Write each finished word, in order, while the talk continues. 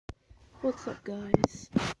What's up, guys?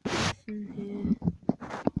 Ethan here.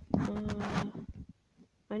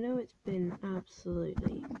 I know it's been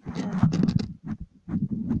absolutely dead,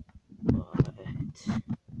 but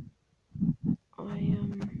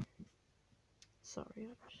sorry,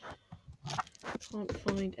 I can't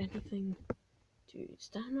find anything to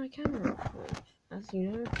stand my camera up with. As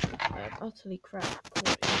you know, I have utterly crap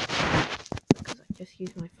recording because I just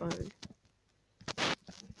use my phone.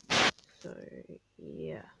 So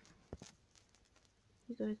yeah,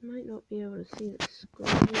 you guys might not be able to see the screen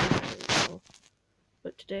very well,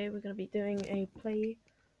 but today we're going to be doing a play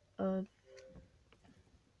of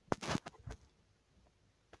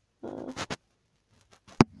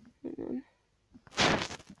hang on.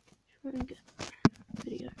 Try and get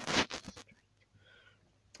video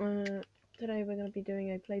straight. Today we're going to be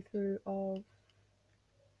doing a playthrough of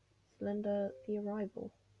Slender the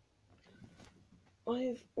Arrival.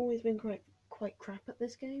 I've always been quite crap at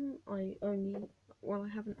this game. I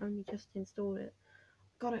haven't only just installed it.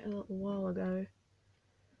 Got it a little while ago.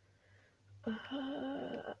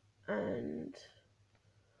 And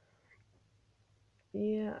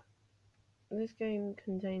yeah, this game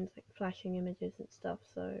contains like flashing images and stuff,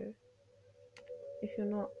 so if you're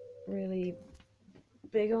not really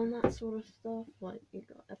big on that sort of stuff, like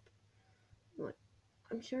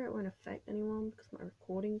I'm sure it won't affect anyone because my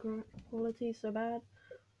recording quality is so bad,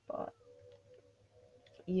 but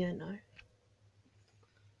yeah, no.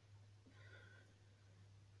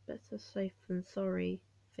 Better safe than sorry,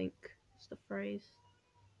 I think is the phrase.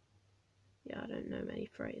 Yeah, I don't know many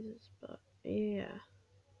phrases, but yeah.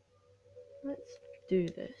 Let's do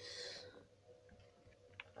this.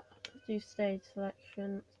 Let's do stage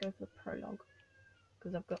selection. Let's go for the prologue,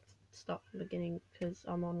 because I've got to start from the beginning, because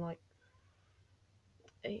I'm on like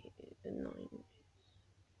 8, 9.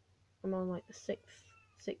 I'm on like the sixth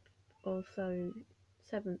or so,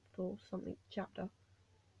 7th or something chapter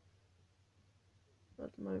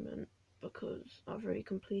at the moment, because I've already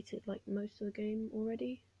completed like most of the game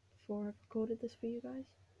already before I've recorded this for you guys.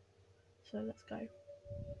 So let's go.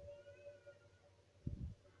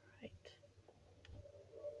 Right.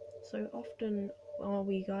 So often are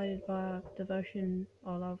we guided by our devotion,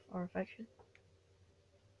 our love, our affection.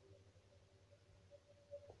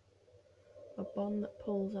 A bond that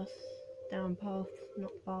pulls us down paths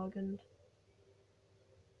not bargained.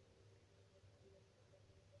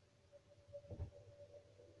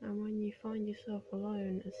 And when you find yourself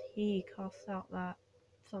alone as he casts out that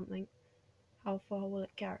something, how far will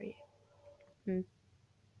it carry you?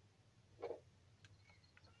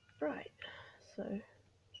 Right, so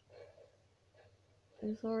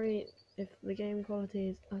I'm sorry if the game quality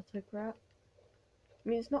is utter crap. I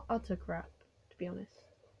mean, it's not utter crap, to be honest.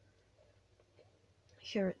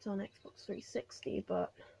 Sure, it's on Xbox 360,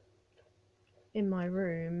 but in my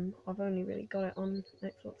room, I've only really got it on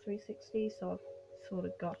Xbox 360, so I've sort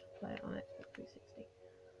of got to play it on Xbox 360.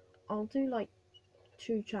 I'll do like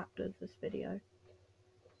 2 chapters this video.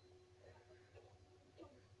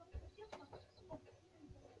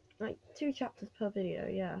 Like 2 chapters per video,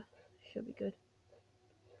 yeah. Should be good.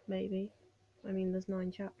 Maybe. I mean, there's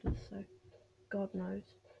 9 chapters, so God knows.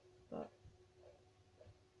 But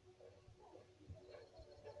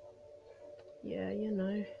yeah, you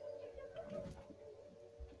know.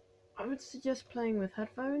 I would suggest playing with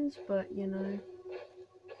headphones, but you know,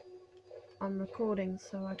 I'm recording,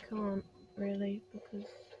 so I can't really, because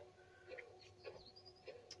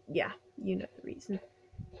yeah, you know the reason.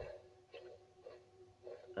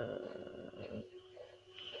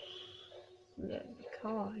 The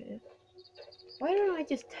car here. Why don't I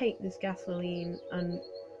just take this gasoline and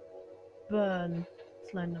burn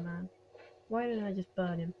Slender Man? Why don't I just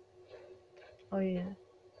burn him? Oh yeah.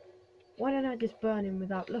 Why don't I just burn him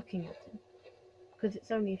without looking at him? Because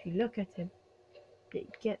it's only if you look at him that he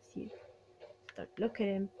gets you. Just don't look at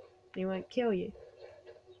him and he won't kill you.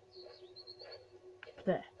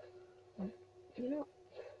 There. You know,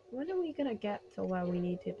 when are we gonna get to where we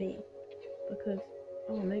need to be? Because,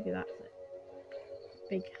 oh, maybe that's it.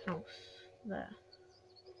 Big house there.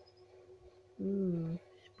 Ooh,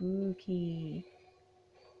 spooky.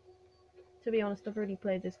 To be honest, I've already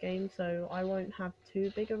played this game, so I won't have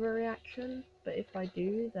too big of a reaction, but if I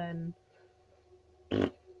do, then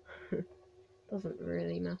doesn't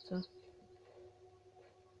really matter.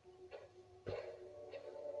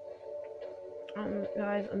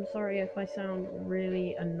 Guys, I'm sorry if I sound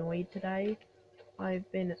really annoyed today.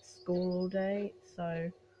 I've been at school all day,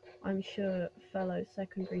 so I'm sure fellow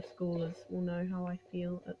secondary schoolers will know how I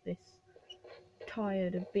feel at this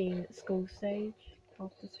tired of being at school stage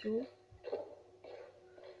after school.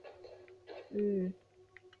 Ooh.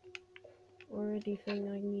 already thing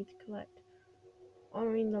I need to collect.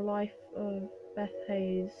 Honoring the life of Beth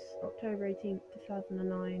Hayes, October 18th,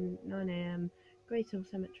 2009, 9 AM, Great Hill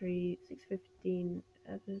Cemetery, 615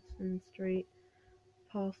 Everton Street,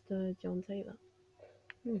 Pastor John Taylor.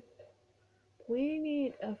 We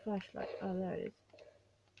need a flashlight. Oh, there it is.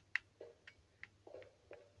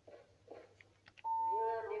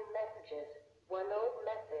 Zero new messages. One old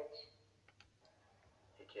message.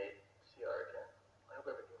 Hey Kate, CR again. I hope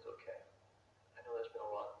everything's okay. I know there's been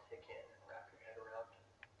a lot to take in and wrap your head around.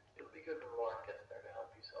 It'll be good when Lauren gets there to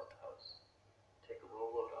help you sell the house. Take a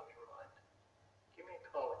little load off your mind. Give me a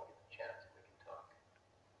call when you get the chance and we can talk.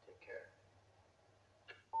 Take care.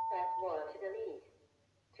 Press 1 to delete.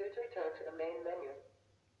 2 to return to the main menu.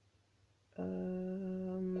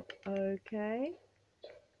 Okay.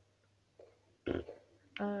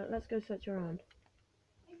 Let's go search around.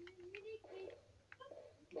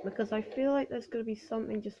 Because I feel like there's gonna be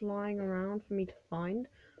something just lying around for me to find,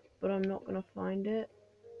 but I'm not gonna find it.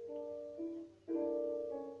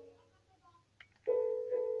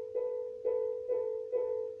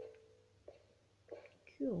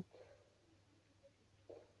 Cool.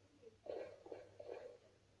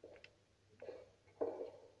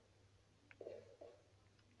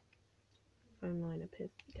 Phone line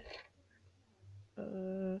appears to be dead.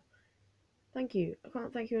 Thank you. I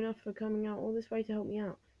can't thank you enough for coming out all this way to help me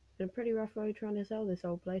out. It's been a pretty rough road trying to sell this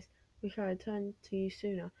old place. Wish I had turned to you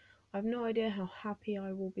sooner. I have no idea how happy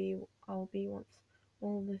I'll be once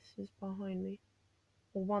all this is behind me.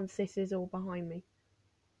 Or once this is all behind me.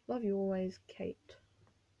 Love you always, Kate.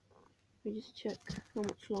 Let me just check how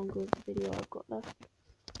much longer of the video I've got left.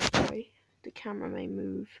 Sorry, the camera may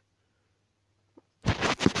move. I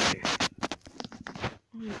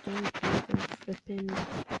don't even flipping.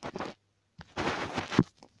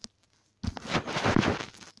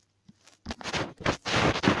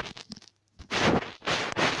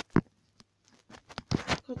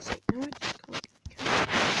 God's sake, no, I just can't get the camera.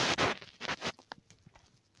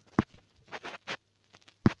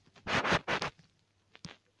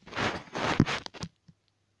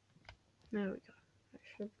 There we go. That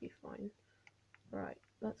should be fine. Right,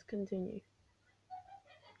 let's continue.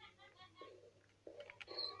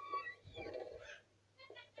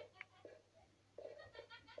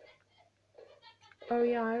 Oh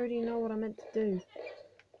yeah, I already know what I meant to do.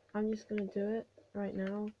 I'm just gonna do it right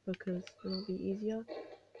now because it'll be easier.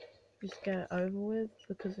 Just get it over with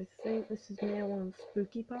because I think this is near one of the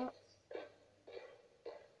spooky parts.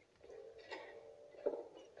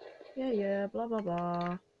 Yeah, blah blah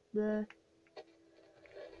blah. Bleh.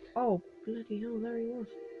 Oh, bloody hell, there he was.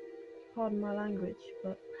 Pardon my language,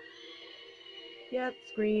 but... Yep,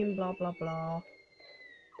 scream, blah blah blah.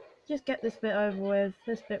 Just get this bit over with.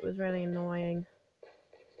 This bit was really annoying.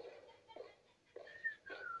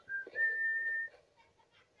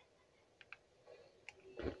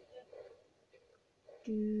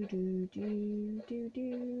 Do do do do do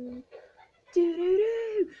do do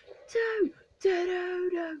do do do do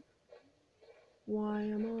do. Why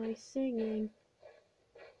am I singing?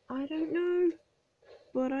 I don't know,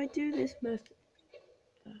 but I do this most.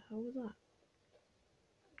 The hell was that?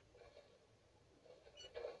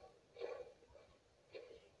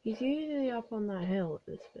 He's usually up on that hill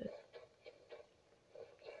at this bit.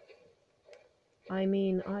 I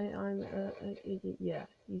mean, yeah,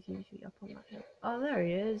 he's usually up on that hill. Oh, there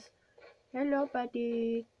he is. Hello,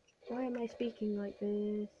 buddy. Why am I speaking like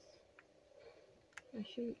this? I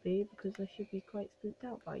shouldn't be, because I should be quite spooked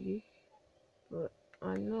out by you. But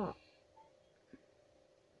I'm not.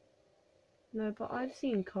 No, but I've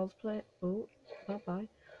seen cosplay. Oh, bye-bye.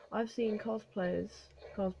 I've seen cosplayers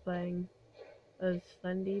cosplaying as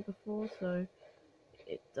Slender before, so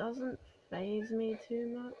it doesn't faze me too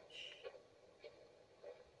much.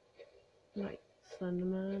 Like Slender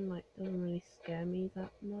Man, like doesn't really scare me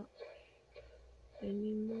that much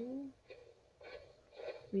anymore.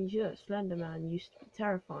 I mean, sure, Slender Man used to be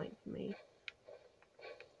terrifying for me,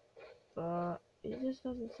 but it just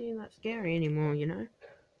doesn't seem that scary anymore, you know.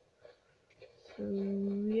 So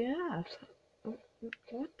yeah. Oh,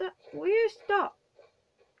 what the? Will you stop?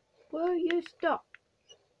 Will you stop?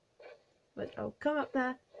 But I'll come up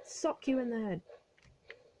there, sock you in the head.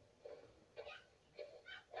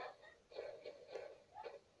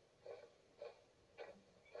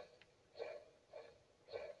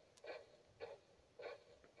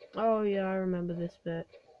 Oh yeah, I remember this bit.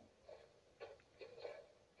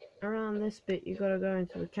 Around this bit, you gotta go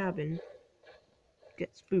into the cabin,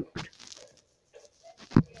 get spooked.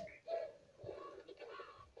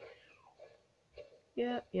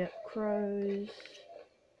 Yep, crows.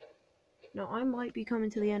 Now, I might be coming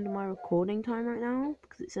to the end of my recording time right now,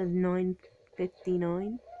 because it says 9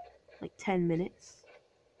 59, like 10 minutes.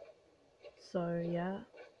 So yeah,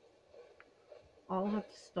 I'll have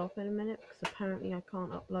to stop in a minute because apparently I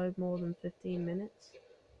can't upload more than 15 minutes,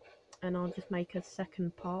 and I'll just make a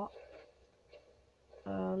second part.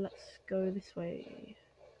 Let's go this way.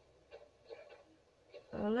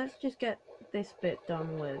 Let's just get this bit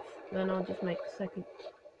done with, then I'll just make the second.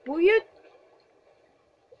 Will you?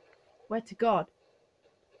 Where to God?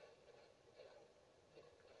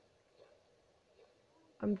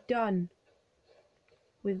 I'm done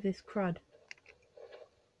with this crud.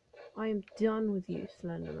 I am done with you,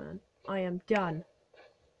 Slender Man. I am done.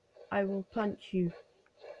 I will punch you.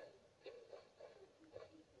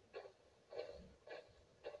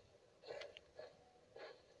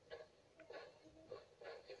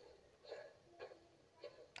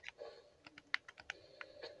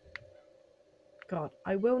 God,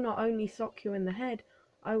 I will not only sock you in the head,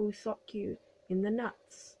 I will sock you in the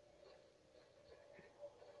nuts.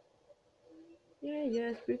 Yeah,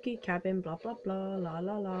 yeah, spooky cabin, blah blah blah, la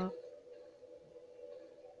la la.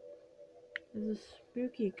 There's a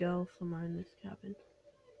spooky girl somewhere in this cabin.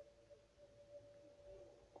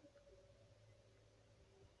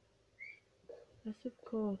 Yes, of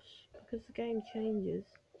course, because the game changes.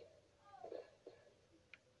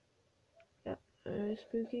 Yep,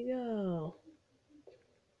 spooky girl.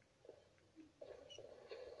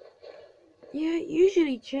 Yeah, it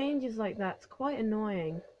usually changes like that. It's quite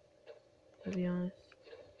annoying, to be honest.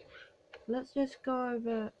 Let's just go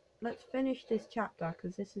over. Let's finish this chapter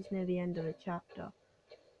because this is near the end of the chapter.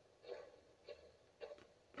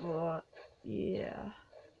 But yeah,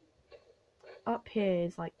 up here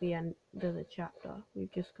is like the end of the chapter.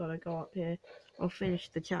 We've just got to go up here. I'll finish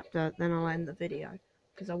the chapter, then I'll end the video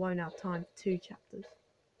because I won't have time for 2 chapters.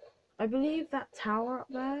 I believe that tower up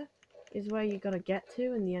there is where you gotta get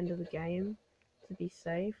to in the end of the game to be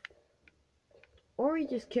safe. Or he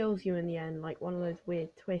just kills you in the end, like one of those weird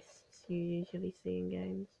twists you usually see in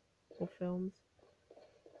games or films.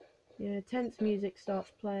 Yeah, tense music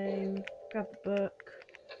starts playing. Grab the book.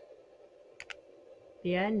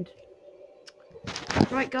 The end.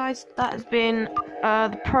 Right guys, that has been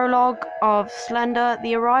the prologue of Slender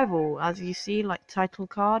the Arrival, as you see, like title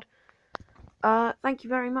card. Thank you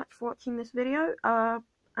very much for watching this video,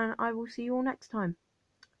 and I will see you all next time.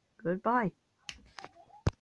 Goodbye.